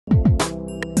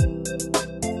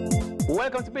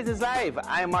Welcome to Business Live.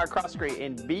 I'm Mark Croskery.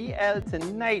 In BL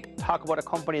tonight, talk about a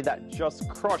company that just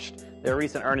crushed their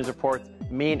recent earnings report,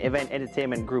 Main Event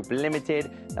Entertainment Group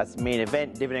Limited. That's Main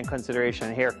Event. Dividend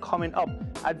consideration here coming up.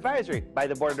 Advisory by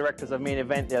the board of directors of Main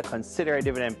Event. They'll consider a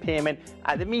dividend payment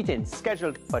at the meeting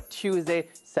scheduled for Tuesday,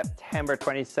 September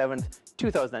 27th,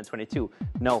 2022.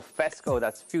 Now, FESCO,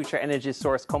 that's Future Energy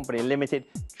Source Company Limited,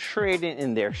 trading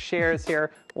in their shares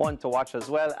here. One to watch as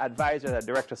well. Advisor, that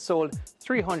director sold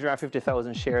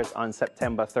 350,000 shares on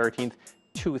September 13th,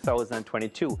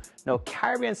 2022. Now,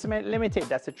 Caribbean Cement Limited,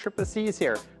 that's the triple C's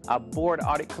here. A board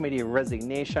audit committee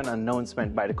resignation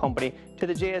announcement by the company to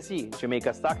the JSE,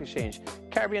 Jamaica Stock Exchange.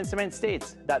 Caribbean Cement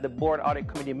states that the board audit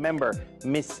committee member,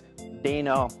 Miss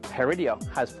Dana Heredia,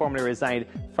 has formally resigned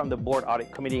from the board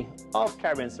audit committee of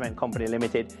Caribbean Cement Company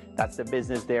Limited. That's the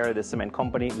business there, the cement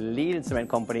company, leading cement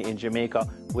company in Jamaica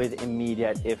with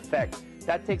immediate effect.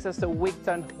 That takes us to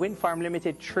Wigton, Windfarm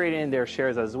Limited, trading in their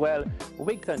shares as well.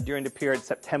 Wigton, during the period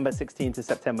September 16th to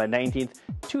September 19th,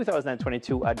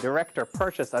 2022, a director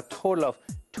purchased a total of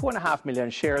 2.5 million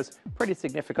shares, pretty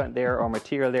significant there, or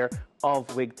material there, of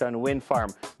Wigton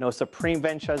Windfarm. Now, Supreme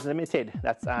Ventures Limited,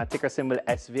 that's ticker symbol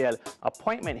SVL,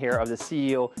 appointment here of the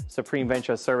CEO, Supreme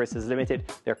Ventures Services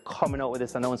Limited. They're coming out with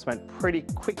this announcement pretty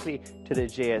quickly to the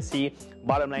JSE.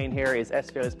 Bottom line here is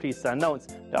SVL is pleased to announce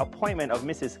the appointment of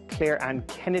Mrs. Claire Ann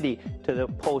Kennedy to the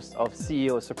post of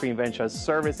CEO, Supreme Ventures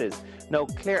Services. Now,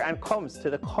 Claire Ann comes to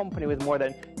the company with more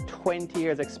than 20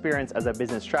 years experience as a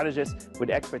business strategist with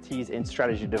expertise in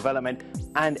strategy development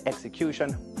and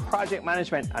execution, project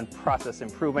management and process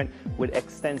improvement with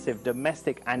extensive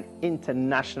domestic and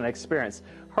international experience.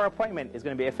 Her appointment is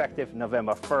going to be effective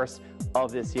November 1st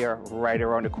of this year, right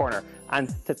around the corner.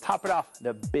 And to top it off,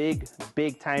 the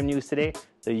big time news today,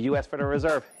 the US Federal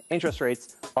Reserve interest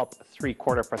rates up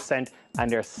 0.75%, and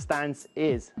their stance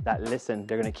is that, listen,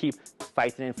 they're going to keep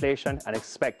fighting inflation and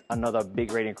expect another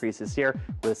big rate increase this year.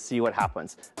 We'll see what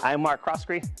happens. I'm Mark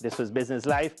Croskery. This was Business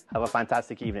Live. Have a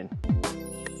fantastic evening.